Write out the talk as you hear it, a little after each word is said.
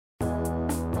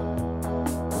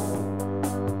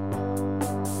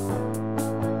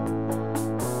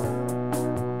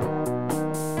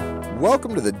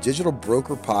Welcome to the Digital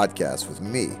Broker Podcast with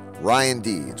me, Ryan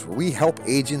Deeds, where we help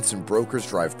agents and brokers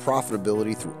drive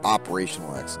profitability through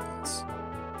operational excellence.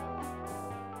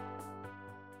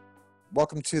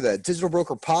 Welcome to the Digital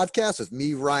Broker Podcast with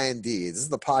me, Ryan Deeds. This is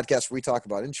the podcast where we talk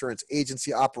about insurance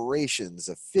agency operations,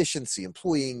 efficiency,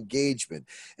 employee engagement,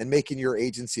 and making your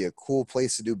agency a cool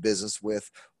place to do business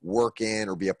with, work in,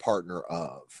 or be a partner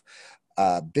of.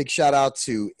 Big shout out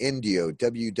to Indio,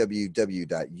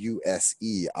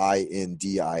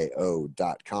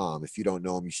 www.useindio.com. If you don't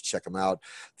know them, you should check them out.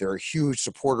 They're a huge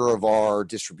supporter of our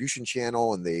distribution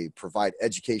channel, and they provide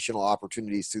educational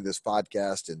opportunities through this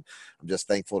podcast, and I'm just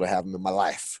thankful to have them in my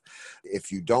life.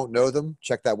 If you don't know them,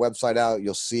 check that website out.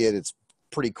 You'll see it. It's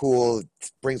pretty cool. It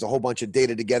brings a whole bunch of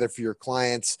data together for your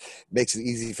clients, makes it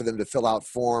easy for them to fill out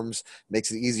forms,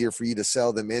 makes it easier for you to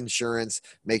sell them insurance,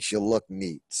 makes you look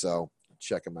neat. So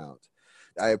check them out.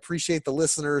 I appreciate the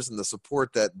listeners and the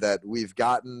support that we've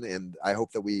gotten, and I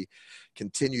hope that we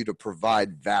continue to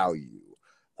provide value.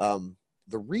 The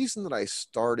reason that I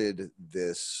started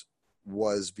this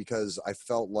was because I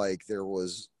felt like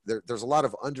there's a lot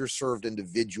of underserved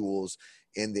individuals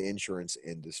in the insurance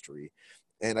industry.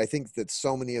 And I think that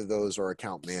so many of those are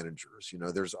account managers. You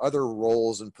know, there's other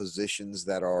roles and positions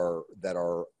that are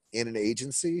in an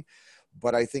agency.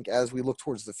 But I think as we look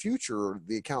towards the future,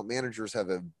 the account managers have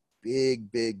a big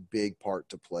part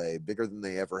to play, bigger than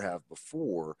they ever have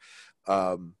before.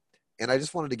 And I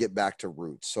just wanted to get back to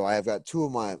roots. So I have got two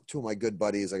of my good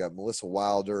buddies. I got Melissa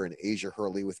Wilder and Azia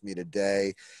Hurley with me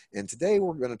today. And today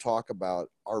we're going to talk about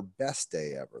our best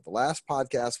day ever. The last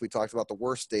podcast, we talked about the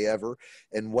worst day ever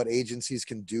and what agencies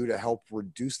can do to help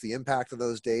reduce the impact of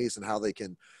those days and how they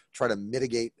can try to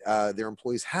mitigate their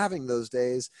employees having those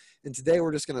days. And today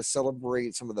we're just going to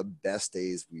celebrate some of the best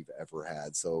days we've ever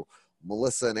had. So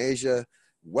Melissa and Azia,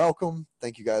 welcome.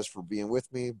 Thank you guys for being with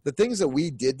me. The things that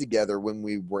we did together when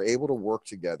we were able to work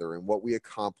together and what we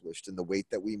accomplished and the weight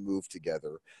that we moved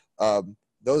together,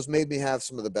 those made me have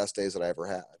some of the best days that I ever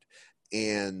had.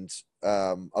 And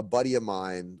a buddy of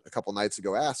mine a couple nights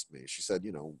ago asked me, she said,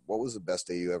 you know, what was the best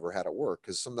day you ever had at work?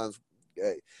 Because sometimes,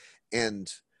 and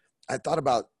I thought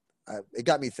about, it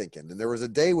got me thinking. And there was a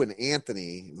day when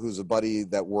Anthony, who's a buddy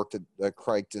that worked at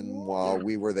Crichton while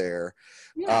we were there,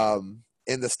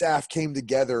 and the staff came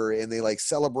together and they like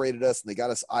celebrated us and they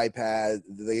got us iPad.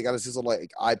 They got us these little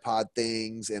like iPod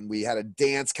things, and we had a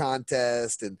dance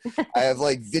contest, and I have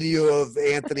like video of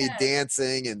Anthony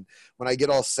dancing. And when I get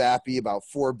all sappy about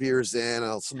 4 beers in,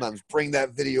 I'll sometimes bring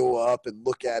that video up and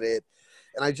look at it.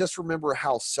 And I just remember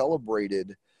how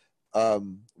celebrated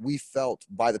we felt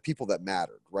by the people that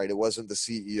mattered, right? It wasn't the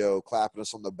CEO clapping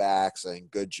us on the back saying,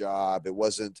 good job. It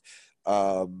wasn't,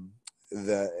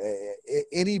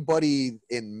 anybody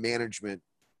in management.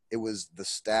 It was the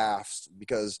staffs,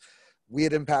 because we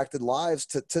had impacted lives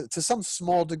to some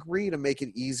small degree to make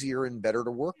it easier and better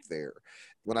to work there.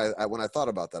 When I thought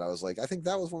about that, I was like, I think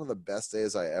that was one of the best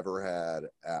days I ever had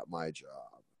at my job,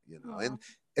 you know.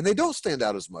 And they don't stand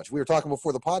out as much. We were talking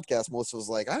before the podcast. Melissa was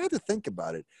like, I had to think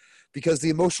about it, because the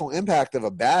emotional impact of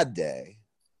a bad day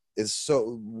is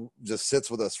just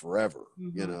sits with us forever,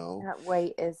 you know. That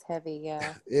weight is heavy,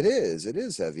 yeah. It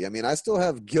is heavy. I mean, I still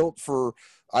have guilt for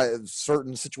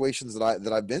certain situations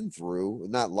that I've been through.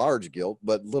 Not large guilt,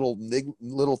 but little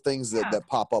things that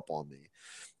pop up on me.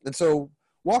 And so,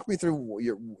 walk me through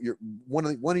your one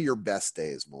of your best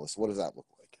days, Melissa. What does that look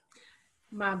like?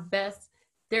 My best.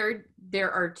 There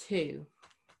are two.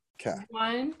 Okay.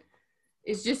 One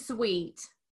is just sweet,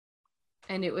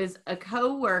 and it was a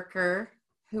coworker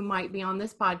who might be on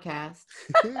this podcast.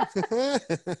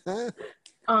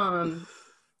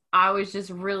 I was just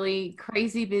really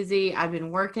crazy busy. I've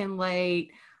been working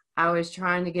late. I was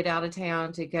trying to get out of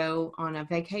town to go on a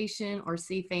vacation or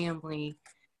see family.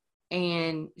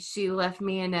 And she left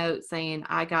me a note saying,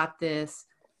 I got this.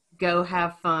 Go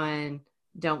have fun.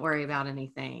 Don't worry about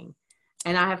anything.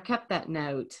 And I have kept that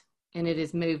note, and it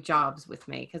has moved jobs with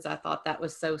me, because I thought that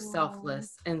was so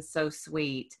selfless and so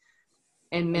sweet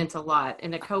and meant a lot.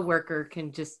 And a coworker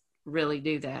can just really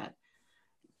do that.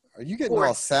 Are you getting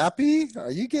all sappy?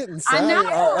 Are you getting sappy? I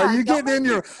know. Are you getting in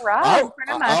your in front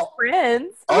of my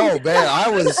friends? Oh man, I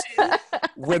was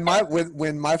when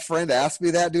my friend asked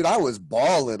me that, dude, I was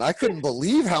bawling. I couldn't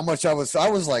believe how much I was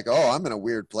like, oh, I'm in a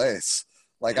weird place.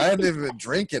 Like, I hadn't even been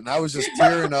drinking. I was just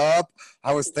tearing up.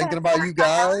 I was thinking about you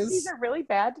guys. These are really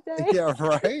bad today. Yeah,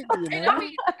 right. You know? And I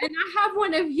have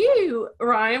one of you,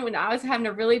 Ryan, when I was having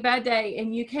a really bad day,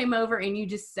 and you came over and you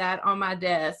just sat on my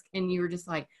desk, and you were just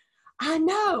like, I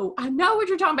know what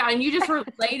you're talking about. And you just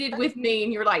related with me,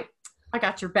 and you're like, I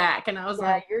got your back. And I was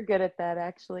like, you're good at that,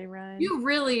 actually, Ryan. You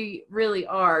really, really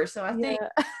are. So I think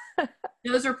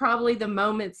those are probably the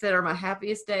moments that are my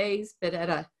happiest days. But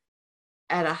at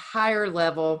a higher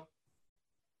level,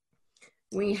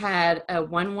 we had a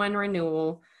 1/1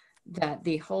 renewal that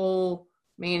the whole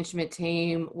management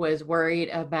team was worried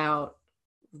about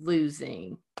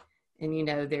losing. And,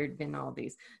 there'd been all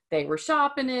these, they were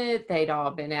shopping it. They'd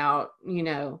all been out,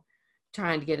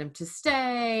 trying to get them to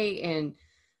stay and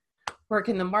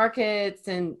working the markets.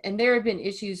 And there had been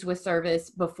issues with service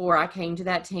before I came to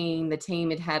that team. The team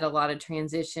had had a lot of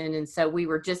transition. And so we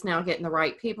were just now getting the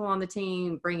right people on the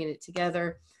team, bringing it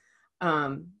together.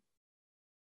 The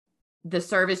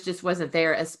service just wasn't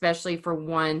there, especially for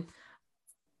one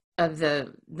of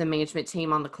the management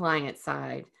team on the client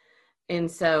side. And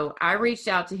so I reached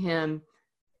out to him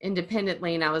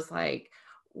independently and I was like,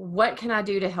 what can I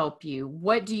do to help you?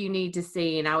 What do you need to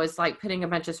see? And I was like putting a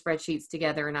bunch of spreadsheets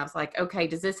together and I was like, okay,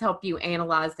 does this help you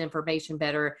analyze the information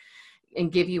better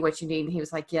and give you what you need? And he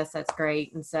was like, yes, that's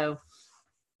great. And so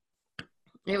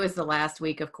it was the last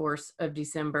week, of course, of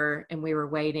December, and we were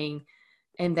waiting,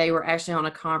 and they were actually on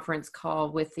a conference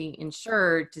call with the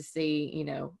insured to see,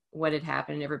 what had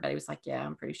happened. And everybody was like, yeah,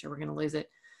 I'm pretty sure we're going to lose it.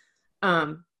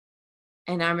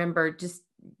 And I remember just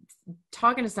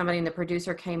talking to somebody, and the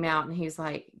producer came out and he's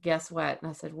like, guess what? And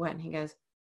I said, what? And he goes,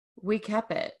 we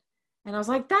kept it. And I was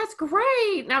like, that's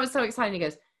great. And I was so excited. He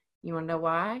goes, you want to know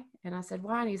why? And I said,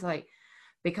 why? And he's like,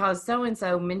 because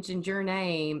so-and-so mentioned your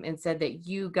name and said that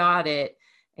you got it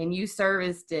and you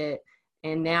serviced it.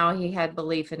 And now he had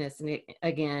belief in us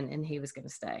again, and he was going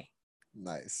to stay.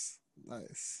 Nice.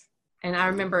 And I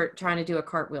remember trying to do a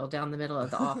cartwheel down the middle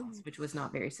of the office, which was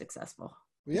not very successful.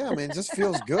 Yeah, I mean, it just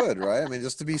feels good, right? I mean,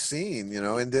 just to be seen,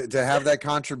 and to have that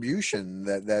contribution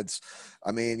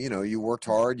you worked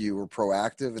hard, you were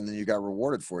proactive, and then you got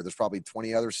rewarded for it. There's probably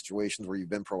 20 other situations where you've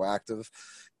been proactive.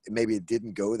 Maybe it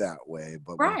didn't go that way,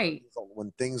 but right.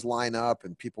 when things line up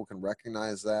and people can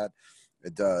recognize that,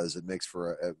 it does. It makes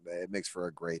for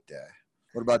a great day.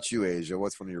 What about you, Asia?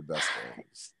 What's one of your best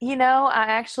days?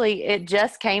 It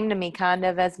just came to me kind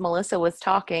of as Melissa was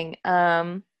talking.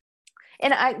 And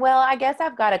I guess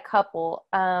I've got a couple.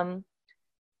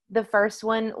 The first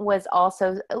one was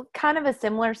also kind of a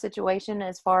similar situation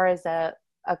as far as a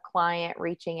client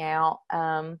reaching out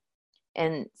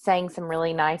and saying some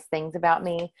really nice things about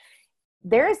me.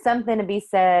 There is something to be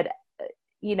said,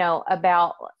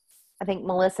 about, I think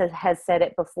Melissa has said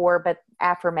it before, but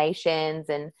affirmations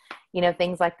and,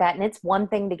 things like that. And it's one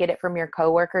thing to get it from your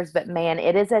coworkers, but man,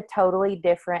 it is a totally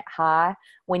different high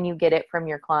when you get it from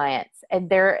your clients. And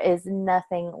there is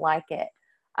nothing like it.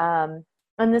 And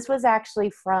this was actually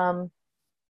from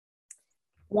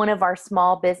one of our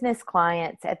small business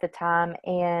clients at the time.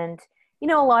 And,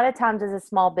 a lot of times as a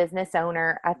small business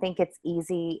owner, I think it's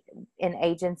easy in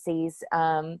agencies,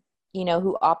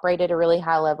 who operate at a really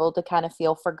high level to kind of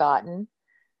feel forgotten.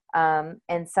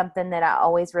 And something that I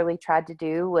always really tried to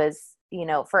do was,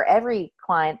 for every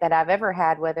client that I've ever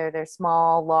had, whether they're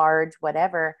small, large,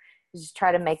 whatever, just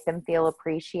try to make them feel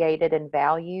appreciated and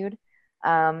valued.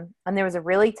 And there was a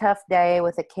really tough day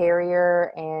with a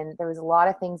carrier, and there was a lot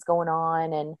of things going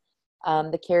on, and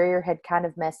the carrier had kind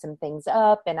of messed some things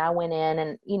up, and I went in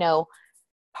and,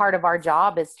 part of our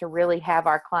job is to really have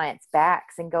our clients'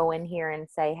 backs and go in here and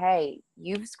say, hey,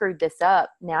 you've screwed this up.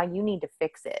 Now you need to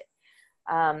fix it.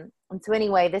 And so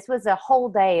anyway, this was a whole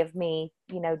day of me,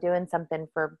 doing something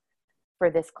for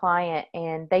this client.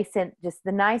 And they sent just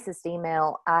the nicest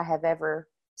email I have ever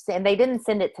sent. They didn't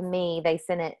send it to me. They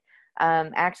sent it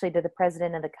actually to the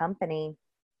president of the company.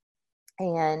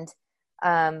 And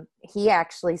he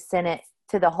actually sent it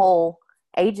to the whole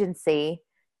agency.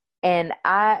 And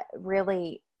I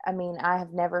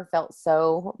have never felt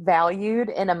so valued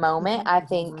in a moment, I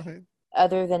think, right.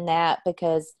 Other than that,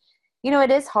 because,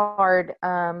 it is hard,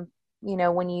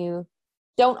 when you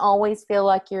don't always feel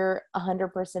like you're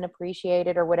 100%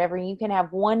 appreciated or whatever. You can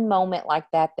have one moment like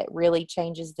that really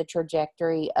changes the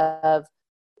trajectory of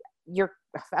your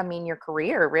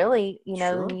career, really.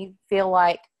 Sure. You feel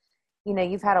like,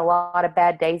 you've had a lot of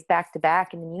bad days back to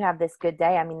back, and then you have this good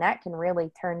day. That can really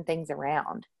turn things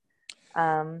around.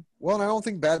 Well, and I don't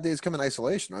think bad days come in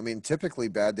isolation. Typically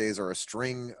bad days are a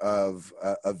string of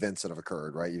events that have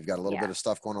occurred, right? You've got a little bit of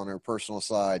stuff going on your personal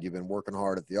side. You've been working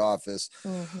hard at the office.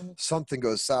 Mm-hmm. Something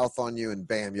goes south on you, and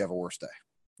bam, you have a worse day.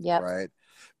 Yeah. Right.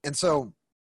 And so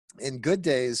in good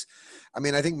days,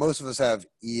 I think most of us have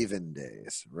even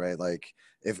days, right? Like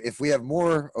if we have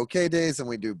more okay days than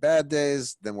we do bad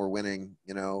days, then we're winning,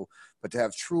 but to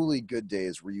have truly good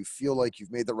days where you feel like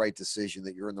you've made the right decision,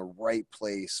 that you're in the right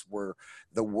place, where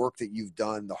the work that you've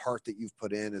done, the heart that you've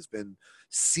put in has been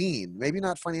seen, maybe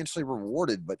not financially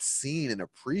rewarded, but seen and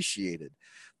appreciated.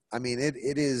 I mean, it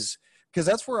is, because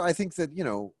that's where I think that, you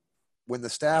know, when the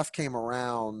staff came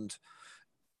around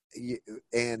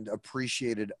and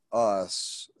appreciated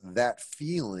us, that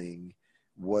feeling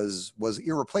was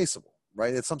irreplaceable,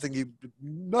 right? It's something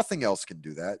nothing else can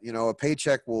do that. You know, a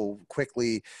paycheck will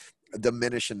quickly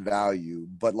diminish in value,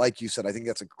 but like you said, I think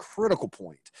that's a critical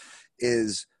point.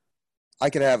 Is I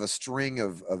could have a string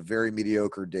of very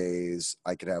mediocre days.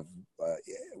 I could have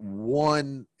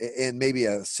one in maybe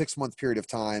a 6-month period of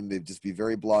time. They'd just be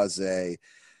very blasé.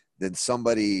 Then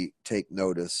somebody take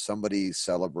notice. Somebody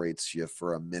celebrates you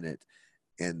for a minute.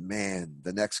 And man,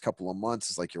 the next couple of months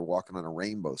is like you're walking on a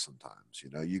rainbow sometimes. You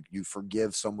know, you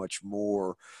forgive so much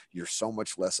more. You're so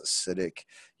much less acidic,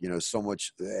 you know, so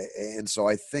much. And so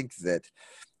I think that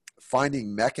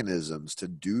finding mechanisms to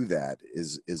do that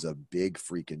is a big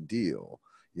freaking deal.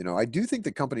 You know, I do think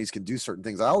that companies can do certain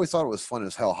things. I always thought it was fun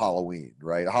as hell Halloween,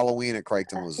 right? Halloween at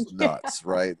Crichton was nuts,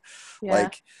 right? Yeah.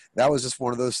 Like that was just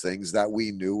one of those things that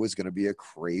we knew was going to be a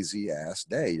crazy ass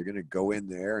day. You're going to go in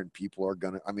there and people are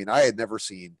going to, I mean, I had never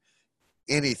seen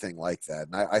anything like that.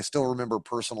 And I still remember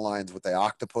personal lines with the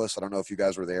octopus. I don't know if you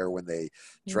guys were there when they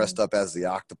dressed up as the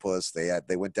octopus.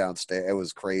 They went downstairs. It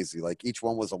was crazy. Like each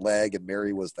one was a leg and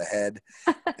Mary was the head.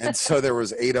 And so there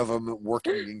was 8 of them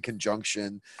working in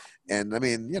conjunction. And I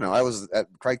mean, you know, I was at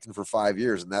Crichton for 5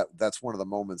 years, and that's one of the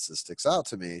moments that sticks out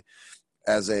to me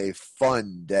as a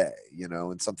fun day, you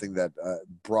know, and something that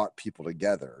brought people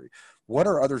together. What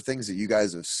are other things that you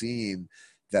guys have seen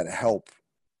that help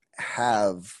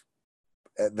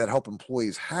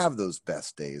employees have those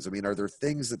best days? I mean, are there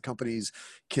things that companies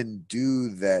can do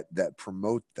that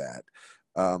promote that?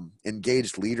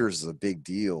 Engaged leaders is a big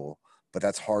deal, but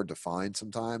that's hard to find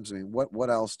sometimes. I mean, what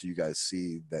else do you guys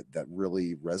see that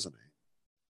really resonate?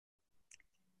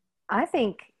 I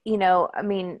think, you know, I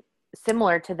mean,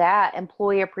 similar to that,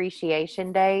 employee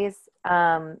appreciation days,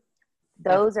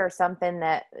 those are something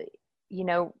that, you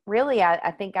know, really,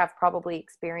 I think I've probably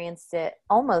experienced it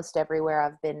almost everywhere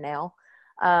I've been now.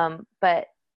 But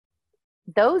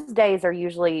those days are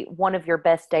usually one of your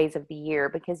best days of the year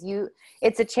because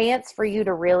it's a chance for you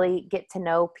to really get to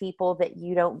know people that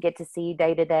you don't get to see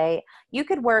day to day. You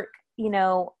could work, you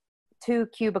know, 2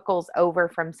 cubicles over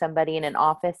from somebody in an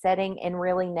office setting and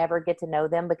really never get to know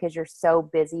them because you're so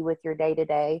busy with your day to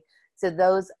day. So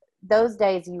those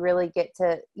days you really get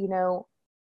to, you know,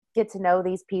 get to know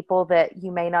these people that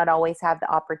you may not always have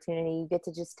the opportunity. You get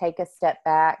to just take a step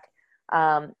back.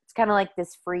 It's kind of like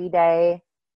this free day.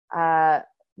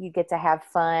 You get to have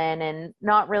fun and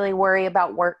not really worry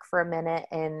about work for a minute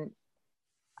and,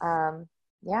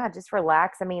 yeah, just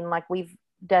relax. I mean, like we've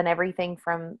done everything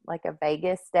from like a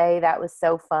Vegas day. That was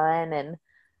so fun. And,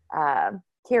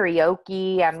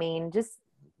 karaoke. I mean, just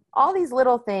all these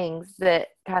little things that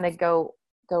kind of go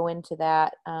into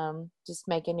that. Just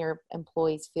making your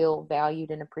employees feel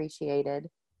valued and appreciated.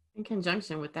 In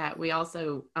conjunction with that, we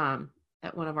also,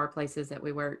 at one of our places that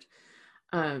we worked,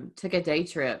 took a day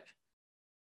trip.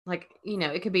 Like, you know,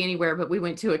 it could be anywhere, but we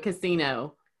went to a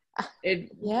casino.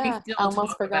 Yeah, I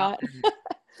almost forgot.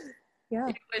 Yeah.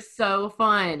 It was so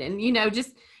fun. And, you know,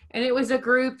 and it was a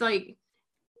group, like,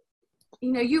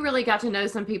 you know, you really got to know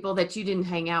some people that you didn't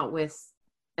hang out with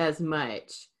as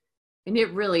much. And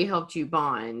it really helped you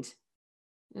bond.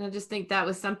 And I just think that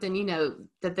was something, you know,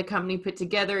 that the company put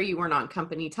together. You weren't on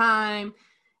company time.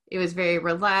 It was very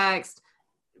relaxed,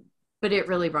 but it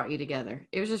really brought you together.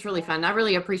 It was just really fun. I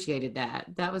really appreciated that.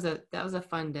 That was a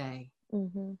fun day.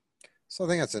 Mm-hmm. So I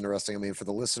think that's interesting. I mean, for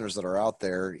the listeners that are out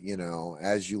there, you know,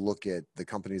 as you look at the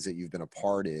companies that you've been a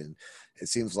part in, it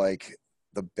seems like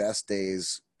the best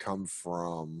days come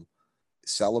from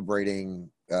celebrating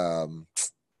the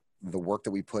work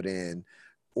that we put in,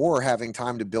 or having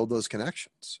time to build those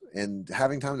connections. And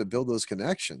having time to build those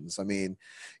connections, I mean,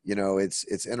 you know,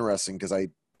 it's interesting because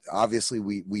obviously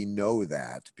we know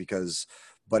that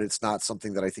but it's not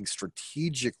something that I think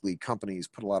strategically companies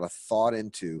put a lot of thought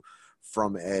into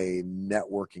from a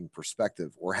networking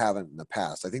perspective, or haven't in the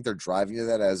past. I think they're driving to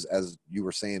that, as you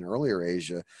were saying earlier,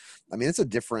 Azia. I mean, it's a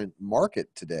different market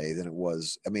today than it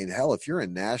was. I mean, hell, if you're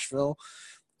in Nashville,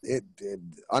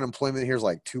 unemployment here is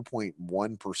like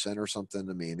 2.1% or something.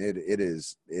 I mean, it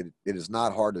is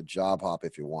not hard to job hop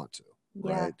if you want to,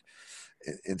 right?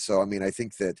 And so, I mean, I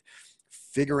think that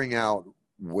figuring out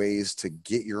ways to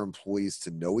get your employees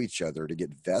to know each other, to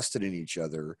get vested in each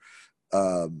other,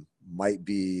 might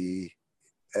be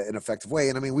an effective way.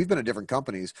 And I mean, we've been at different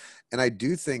companies, and I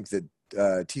do think that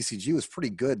TCG was pretty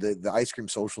good. The ice cream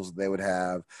socials that they would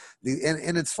have,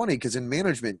 and it's funny because in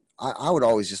management, I would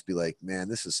always just be like, man,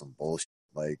 this is some bullshit.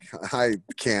 Like, I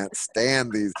can't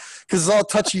stand these because it's all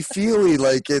touchy feely.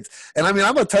 Like and I mean,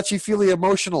 I'm a touchy feely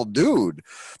emotional dude,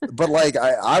 but like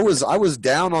I was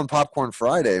down on Popcorn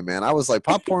Friday, man. I was like,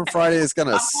 Popcorn Friday is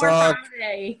gonna Popcorn suck.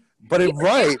 Friday. But You it were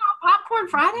down right. on Popcorn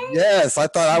Friday? Yes, I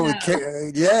thought I would.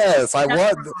 Yes, I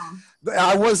That's was. wrong.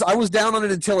 I was down on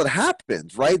it until it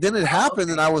happened. Right then, it happened,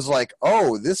 okay. and I was like,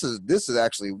 "Oh, this is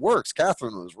actually works."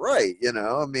 Catherine was right. You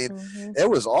know, I mean, it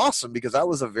was awesome because that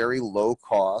was a very low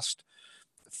cost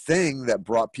thing that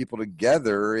brought people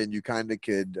together, and you kind of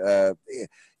could.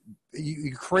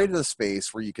 You created a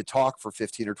space where you could talk for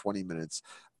 15 or 20 minutes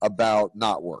about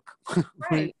not work.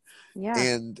 Right. Yeah.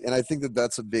 And I think that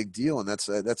that's a big deal, and that's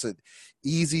an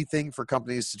easy thing for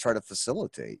companies to try to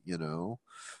facilitate. You know,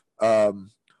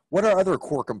 what are other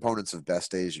core components of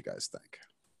best days, you guys think?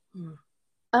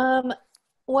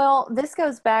 Well, this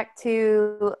goes back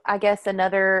to, I guess,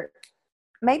 another,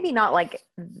 maybe not like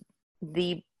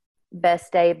the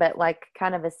best day, but like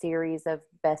kind of a series of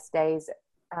best days.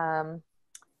 When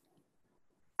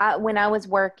I was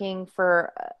working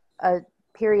for a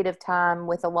period of time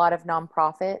with a lot of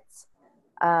nonprofits,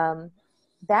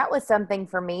 that was something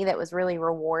for me that was really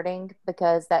rewarding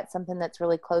because that's something that's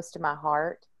really close to my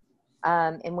heart.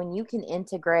 And when you can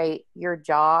integrate your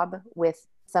job with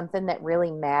something that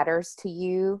really matters to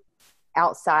you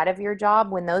outside of your job,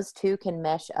 when those two can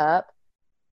mesh up,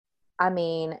 I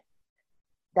mean,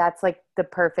 that's like the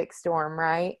perfect storm,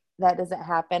 right? That doesn't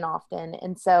happen often.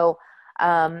 And so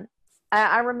I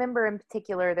remember in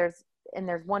particular, there's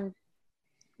one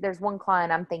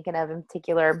client I'm thinking of in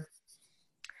particular.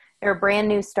 They're a brand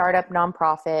new startup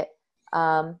nonprofit.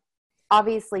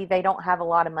 Obviously, they don't have a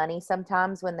lot of money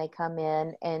sometimes when they come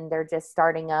in and they're just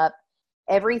starting up.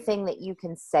 Everything that you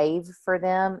can save for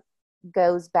them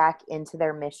goes back into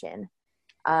their mission.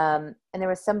 And there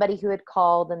was somebody who had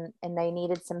called and they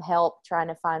needed some help trying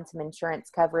to find some insurance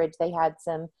coverage. They had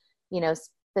some,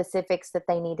 specifics that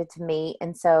they needed to meet.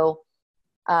 And so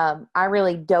I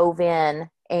really dove in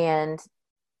and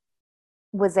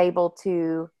was able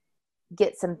to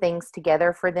get some things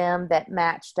together for them that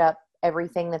matched up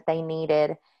everything that they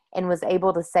needed and was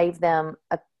able to save them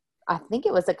I think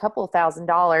it was a couple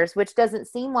 $1,000s, which doesn't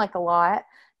seem like a lot,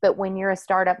 but when you're a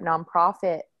startup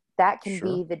nonprofit, that can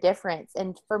be the difference.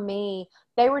 And for me,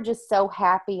 they were just so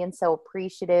happy and so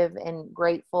appreciative and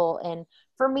grateful. And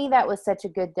for me, that was such a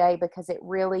good day because it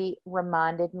really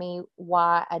reminded me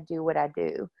why I do what I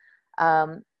do.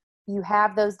 You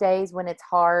have those days when it's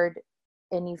hard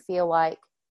and you feel like,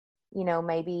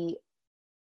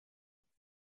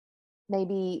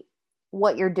 maybe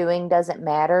what you're doing doesn't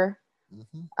matter.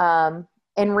 Mm-hmm.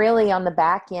 And really on the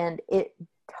back end, it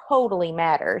totally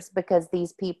matters because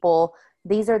these people,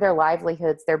 these are their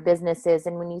livelihoods, their businesses.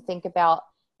 And when you think about,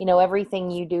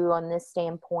 everything you do on this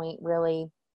standpoint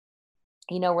really,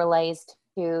 relays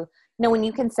to, when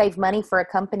you can save money for a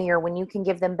company or when you can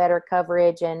give them better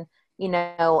coverage and,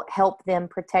 help them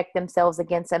protect themselves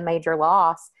against a major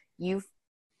loss, you've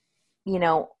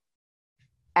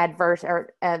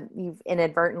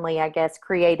inadvertently, I guess,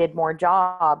 created more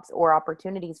jobs or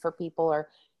opportunities for people or,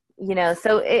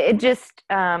 so it just,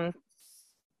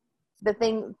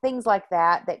 things like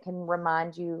that can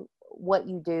remind you what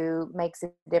you do makes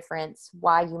a difference,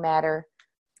 why you matter.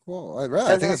 Well, I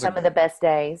Those think are it's some of the best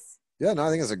days. Yeah, no, I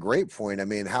think it's a great point. I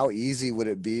mean, how easy would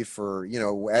it be for,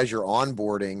 as you're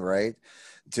onboarding, right,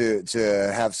 to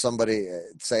have somebody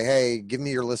say, hey, give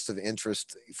me your list of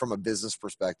interest from a business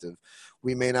perspective.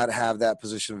 We may not have that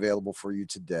position available for you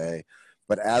today,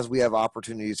 but as we have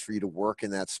opportunities for you to work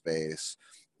in that space,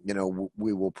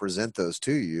 we will present those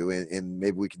to you and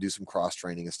maybe we can do some cross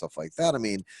training and stuff like that. I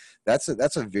mean, that's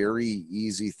a very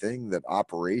easy thing that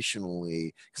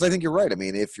operationally, because I think you're right. I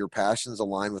mean, if your passions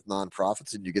align with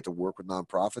nonprofits and you get to work with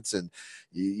nonprofits and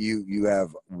you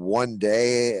have one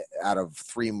day out of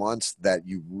 3 months that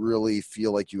you really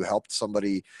feel like you helped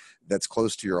somebody that's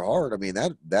close to your heart. I mean,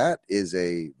 that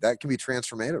can be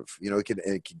transformative.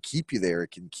 It can keep you there. It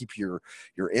can keep your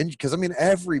in, because I mean,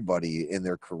 everybody in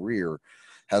their career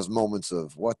has moments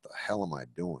of what the hell am I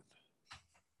doing?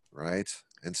 Right.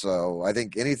 And so I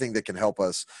think anything that can help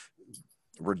us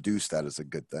reduce that is a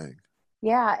good thing.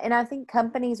 Yeah. And I think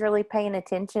companies really paying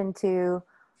attention to,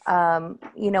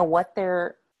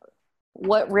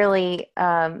 what really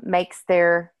makes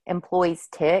their employees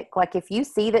tick. Like if you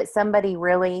see that somebody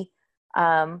really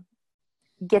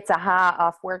gets a high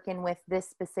off working with this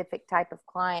specific type of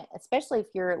client, especially if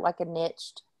you're like a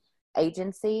niched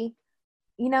agency,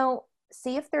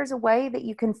 see if there's a way that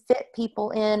you can fit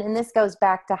people in. And this goes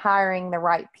back to hiring the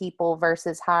right people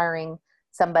versus hiring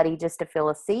somebody just to fill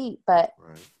a seat. But,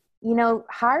 right.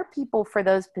 Hire people for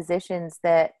those positions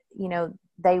that you know,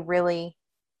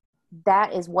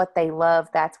 that is what they love.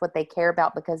 That's what they care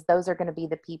about, because those are going to be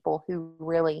the people who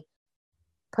really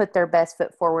put their best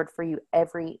foot forward for you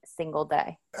every single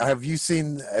day. Have you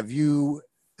seen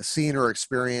or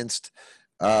experienced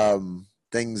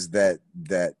things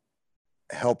that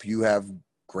help you have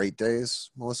great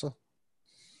days, Melissa?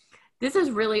 This is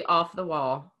really off the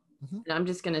wall. Mm-hmm. And I'm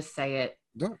just going to say it.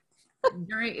 Yeah.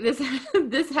 During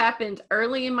this happened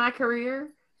early in my career,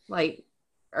 like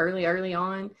early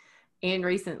on, and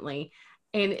recently.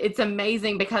 And it's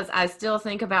amazing because I still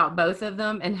think about both of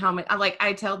them and how much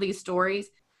I tell these stories.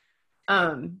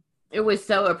 It was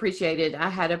so appreciated. I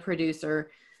had a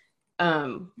producer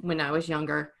when I was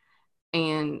younger,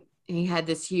 and he had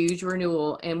this huge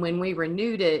renewal. And when we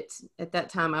renewed it, at that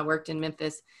time I worked in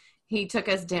Memphis, he took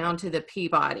us down to the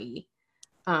Peabody,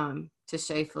 to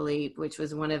Chez Philippe, which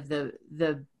was one of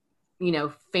the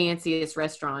fanciest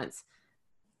restaurants,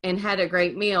 and had a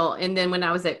great meal. And then when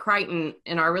I was at Crichton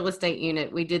in our real estate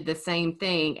unit, we did the same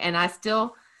thing. And I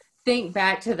still think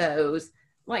back to those,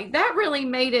 like, that really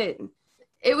made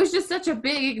it was just such a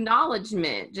big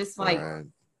acknowledgement. Just like, right.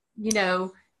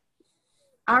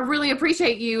 I really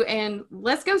appreciate you, and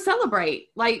let's go celebrate.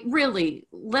 Like, really,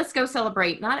 let's go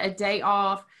celebrate. Not a day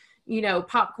off,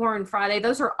 Popcorn Friday.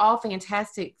 Those are all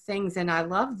fantastic things, and I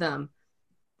love them.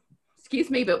 Excuse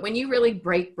me, but when you really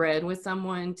break bread with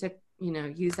someone, to,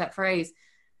 use that phrase,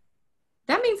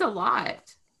 that means a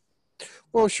lot.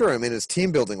 Well, sure. I mean, it's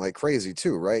team building like crazy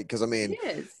too, right? Because, I mean,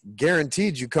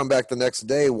 guaranteed you come back the next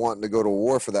day wanting to go to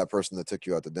war for that person that took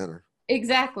you out to dinner.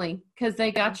 Exactly. Because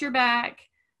they got your back,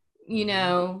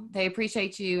 they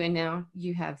appreciate you, and now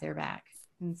you have their back.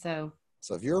 And so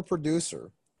if you're a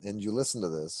producer and you listen to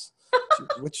this,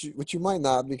 which you might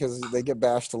not, because they get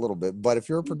bashed a little bit, but if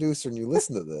you're a producer and you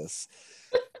listen to this,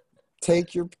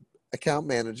 take your account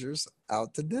managers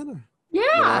out to dinner.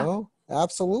 Yeah.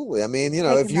 Absolutely. I mean,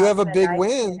 if you have a big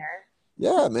win,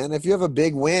 yeah, man, if you have a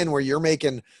big win where you're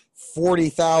making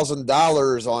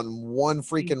 $40,000 on one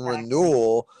freaking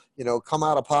renewal, come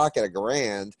out of pocket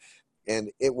 $1,000, and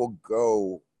it will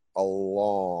go a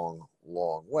long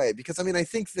way. Because, I mean, I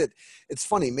think that it's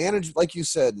funny, like you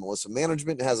said, Melissa,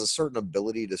 management has a certain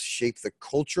ability to shape the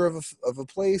culture of a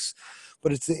place,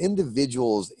 but it's the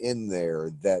individuals in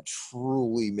there that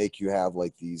truly make you have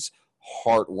like these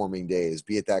heartwarming days,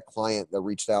 be it that client that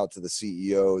reached out to the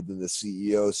CEO, then the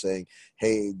CEO saying,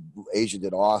 hey, Asia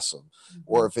did awesome. Mm-hmm.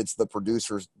 Or if it's the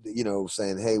producers,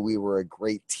 saying, hey, we were a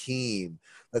great team.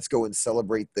 Let's go and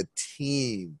celebrate the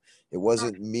team. It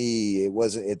wasn't me. It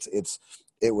was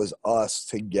us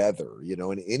together,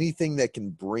 and anything that can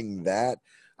bring that,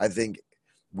 I think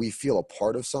we feel a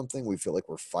part of something. We feel like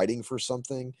we're fighting for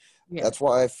something. Yeah. That's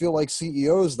why I feel like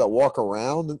CEOs that walk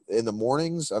around in the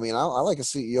mornings. I mean, I like a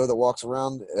CEO that walks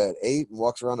around at 8 and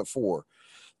walks around at 4.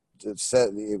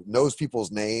 It knows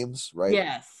people's names, right?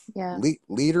 Yes. Yeah.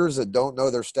 Leaders that don't know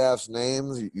their staff's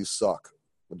names, you suck.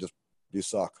 You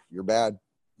suck. You're bad.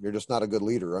 You're just not a good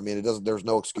leader. I mean, there's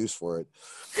no excuse for it.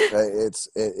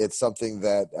 It's something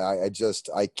that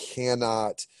I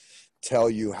cannot tell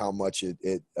you how much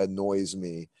it annoys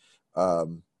me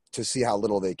to see how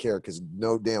little they care, because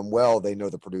know damn well they know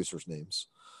the producers' names,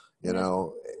 and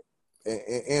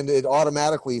it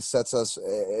automatically sets us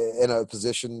in a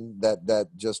position that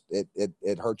just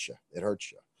it hurts you. It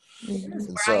hurts you. Mm-hmm.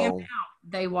 And so I am now,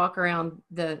 they walk around,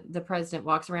 the president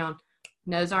walks around,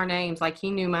 knows our names, like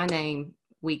he knew my name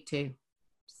week 2,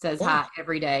 says hi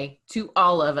every day to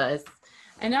all of us,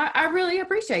 and I really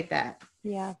appreciate that.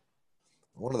 Yeah.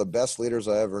 One of the best leaders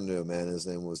I ever knew, man, his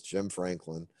name was Jim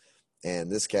Franklin.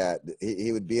 And this cat,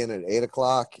 he would be in at 8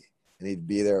 o'clock and he'd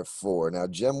be there at 4. Now,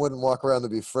 Jim wouldn't walk around to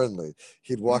be friendly.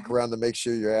 He'd walk around to make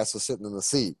sure your ass was sitting in the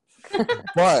seat.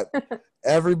 But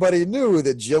everybody knew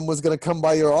that Jim was going to come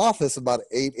by your office about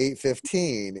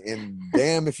 8:15, and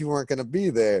damn if you weren't going to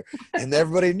be there. And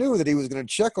everybody knew that he was going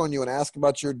to check on you and ask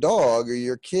about your dog or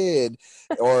your kid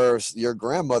or your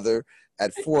grandmother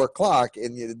at 4 o'clock,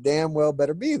 and you damn well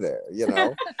better be there,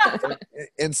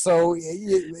 and so,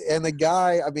 and the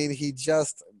guy, I mean,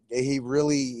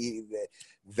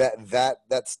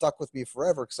 that stuck with me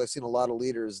forever, because I've seen a lot of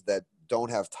leaders that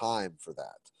don't have time for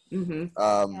that.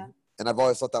 Mm-hmm. And I've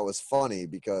always thought that was funny,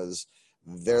 because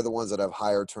they're the ones that have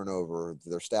higher turnover.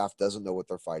 Their staff doesn't know what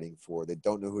they're fighting for. They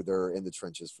don't know who they're in the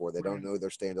trenches for. They don't know they're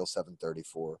staying till 7:30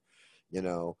 for,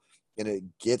 and it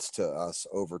gets to us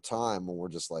over time when we're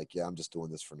just like, yeah, I'm just doing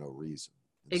this for no reason.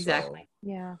 And exactly.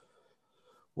 Yeah.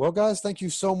 Well, guys, thank you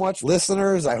so much.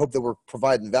 Listeners, I hope that we're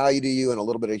providing value to you and a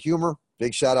little bit of humor.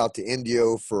 Big shout out to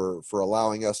Indio for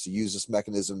allowing us to use this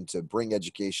mechanism to bring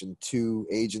education to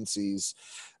agencies.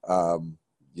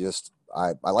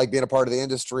 I like being a part of the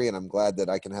industry, and I'm glad that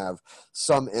I can have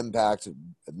some impact,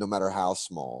 no matter how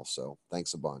small. So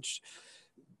thanks a bunch.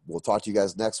 We'll talk to you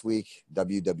guys next week.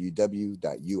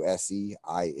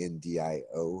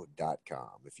 www.useindio.com.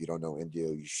 If you don't know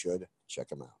Indio, you should check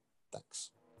them out.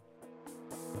 Thanks.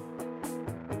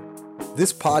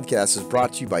 This podcast is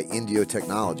brought to you by Indio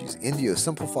Technologies. Indio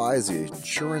simplifies the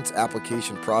insurance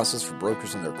application process for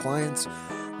brokers and their clients.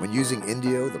 When using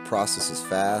Indio, the process is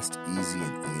fast, easy,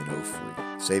 and E&O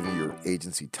free, saving your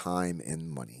agency time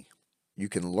and money. You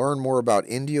can learn more about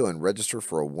Indio and register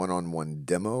for a one-on-one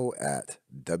demo at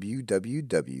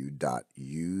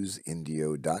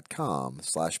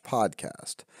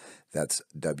www.useindio.com/podcast. That's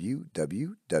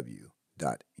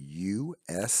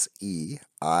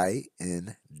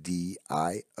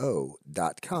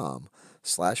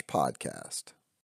www.useindio.com/podcast.